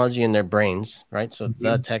technology in their brains, right? So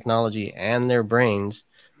the technology and their brains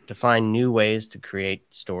to find new ways to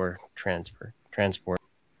create, store, transport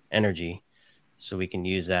energy, so we can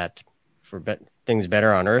use that for things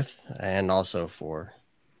better on Earth and also for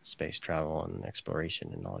space travel and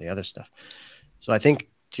exploration and all the other stuff. So I think,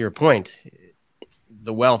 to your point,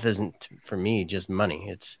 the wealth isn't, for me, just money.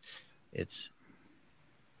 It's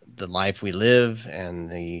the life we live and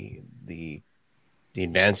the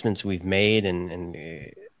advancements we've made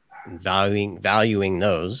and valuing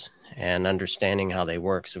those and understanding how they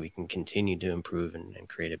work so we can continue to improve and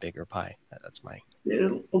create a bigger pie. That's my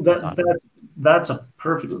thought. That's a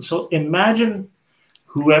perfect. So imagine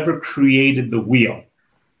whoever created the wheel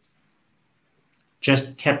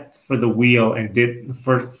just kept for the wheel and did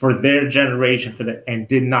for their generation and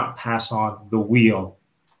did not pass on the wheel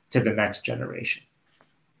to the next generation.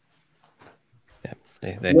 Yeah,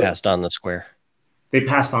 they passed on the square. They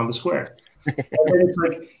passed on the square. And then it's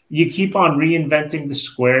like you keep on reinventing the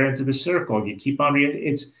square into the circle. You keep on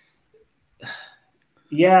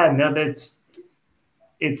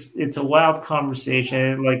it's a wild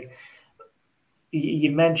conversation. Like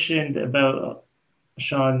you mentioned about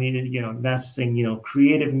Sean, that's saying,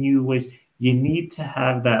 creative new ways. You need to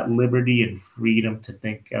have that liberty and freedom to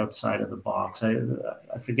think outside of the box.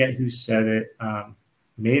 I forget who said it.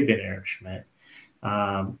 May have been Eric Schmidt.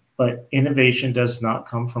 But innovation does not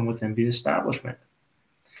come from within the establishment.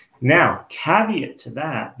 Now, caveat to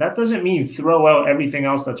that doesn't mean throw out everything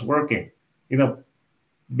else that's working.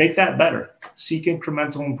 Make that better. Seek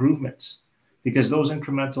incremental improvements, because those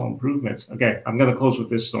incremental improvements, okay, I'm going to close with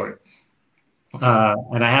this story.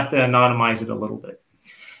 And I have to anonymize it a little bit.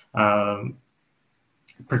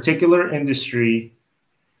 Particular industry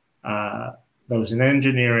that was in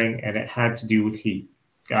engineering, and it had to do with heat.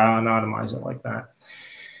 Gotta anonymize it like that.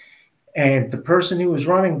 And the person who was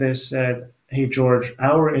running this said, "Hey, George,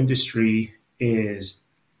 our industry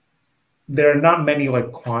there are not many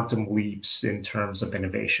like quantum leaps in terms of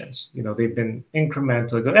innovations. They've been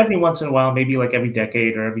incremental. Every once in a while, maybe like every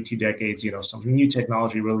decade or every 2 decades, some new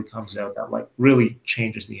technology really comes out that like really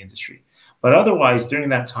changes the industry. But otherwise, during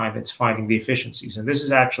that time, it's finding the efficiencies. And this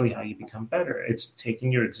is actually how you become better. It's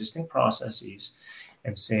taking your existing processes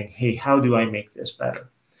and saying, hey, how do I make this better?"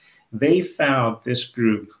 They found, this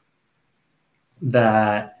group,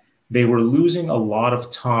 that they were losing a lot of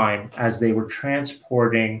time as they were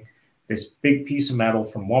transporting this big piece of metal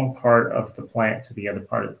from one part of the plant to the other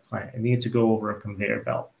part of the plant. It needed to go over a conveyor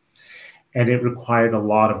belt. And it required a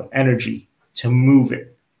lot of energy to move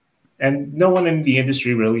it. And no one in the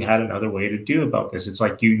industry really had another way to do about this. It's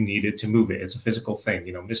like you needed to move it. It's a physical thing.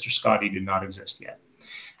 Mr. Scotty did not exist yet.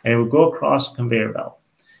 And it would go across a conveyor belt.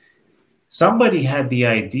 Somebody had the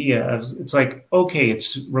idea of, it's like, okay, it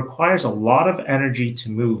requires a lot of energy to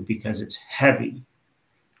move because it's heavy.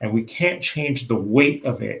 And we can't change the weight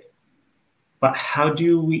of it. But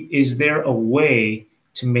is there a way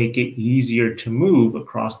to make it easier to move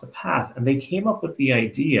across the path? And they came up with the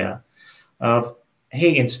idea of,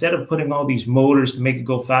 hey, instead of putting all these motors to make it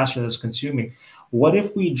go faster that's consuming, what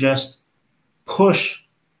if we just push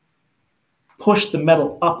the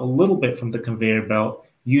metal up a little bit from the conveyor belt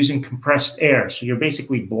using compressed air? So you're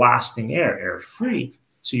basically blasting air free.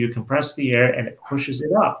 So you compress the air and it pushes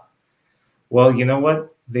it up. Well, you know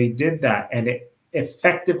what? They did that, and it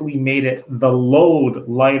effectively made it the load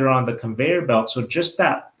lighter on the conveyor belt. So just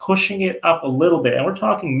that pushing it up a little bit, and we're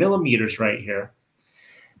talking millimeters right here,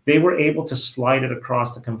 they were able to slide it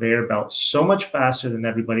across the conveyor belt so much faster than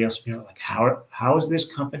everybody else. You're like, how is this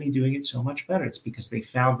company doing it so much better? It's because they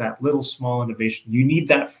found that little small innovation. You need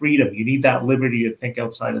that freedom. You need that liberty to think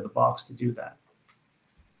outside of the box to do that.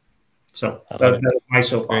 So that's my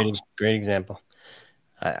soapbox. Great example.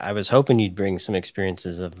 I was hoping you'd bring some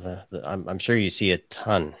experiences of I'm sure you see a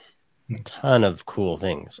ton of cool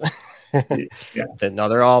things. Yeah. No,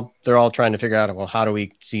 they're all trying to figure out, well, how do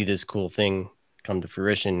we see this cool thing come to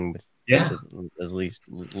fruition with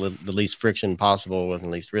the least friction possible, with the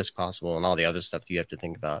least risk possible, and all the other stuff you have to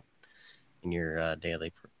think about in your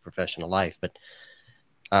daily professional life. But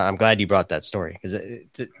I'm glad you brought that story, because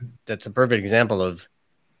that's a perfect example of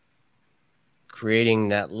creating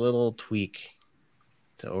that little tweak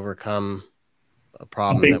to overcome a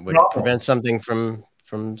problem that would prevent something from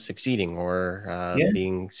succeeding or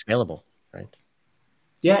being scalable, right?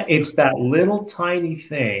 Yeah, it's that little tiny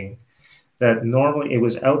thing that normally it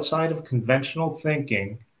was outside of conventional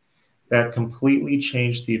thinking that completely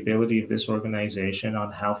changed the ability of this organization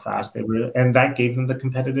on how fast they were, and that gave them the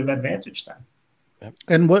competitive advantage then. Yep.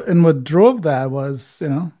 And what drove that was,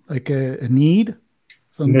 like a need,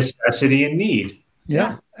 necessity and need.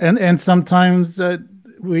 Yeah. And sometimes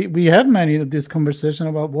we have many of this conversation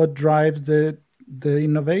about what drives the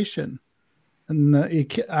innovation, and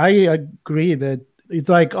I agree that it's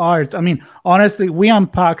like art. I mean, honestly, we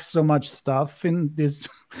unpack so much stuff in this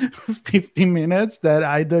 15 minutes that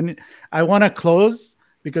I want to close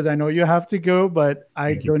because I know you have to go, but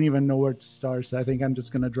I don't even know where to start. So I think I'm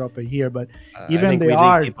just going to drop it here. But even the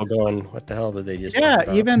art, people going, what the hell did they just? Yeah,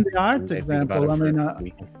 even the art example. I mean,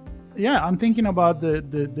 I'm thinking about the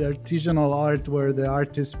artisanal art where the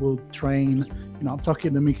artist will train. I'm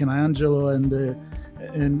talking to Michelangelo and the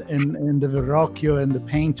Verrocchio and the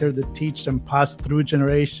painter that teach them, pass through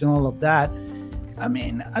generation, all of that. I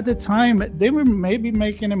mean, at the time they were maybe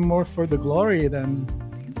making it more for the glory than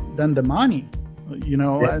the money,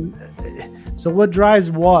 Yeah. And so what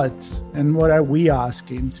drives what, and what are we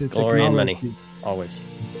asking to glory technology? and money always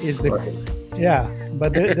is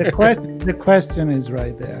but the question is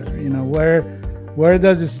right there. Where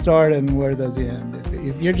does it start and where does it end?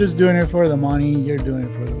 If you're just doing it for the money, you're doing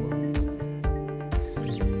it for the money.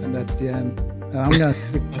 That's the end. I'm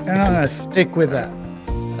gonna stick with that.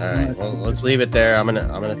 All right. Well, let's leave it there. I'm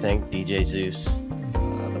gonna thank DJ Zeus,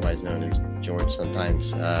 otherwise known as George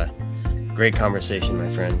sometimes. Great conversation, my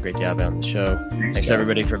friend. Great to have you on the show. Thanks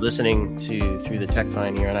everybody for listening to Through the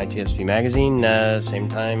TechVine here on ITSP Magazine. Same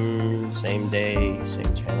time, same day,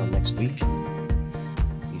 same channel next week.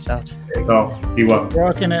 Peace out. There you go. Be well.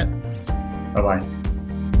 Rocking it. Bye-bye.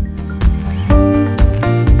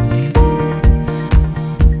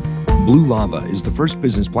 Blue Lava is the first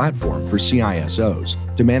business platform for CISOs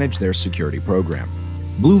to manage their security program.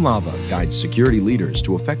 Blue Lava guides security leaders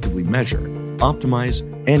to effectively measure, optimize,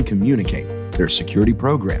 and communicate their security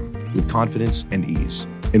program with confidence and ease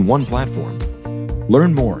in one platform.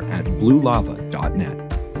 Learn more at bluelava.net.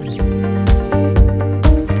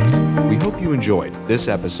 We hope you enjoyed this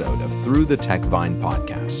episode of Through the TechVine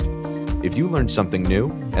podcast. If you learned something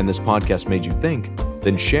new and this podcast made you think,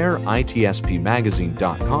 then share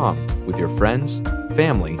itspmagazine.com with your friends,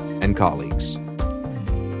 family, and colleagues.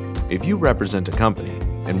 If you represent a company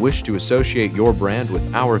and wish to associate your brand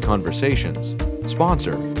with our conversations,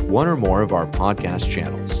 sponsor one or more of our podcast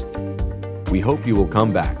channels. We hope you will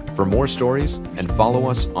come back for more stories and follow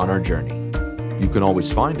us on our journey. You can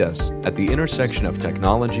always find us at the intersection of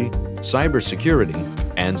technology, cybersecurity,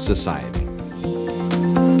 and society.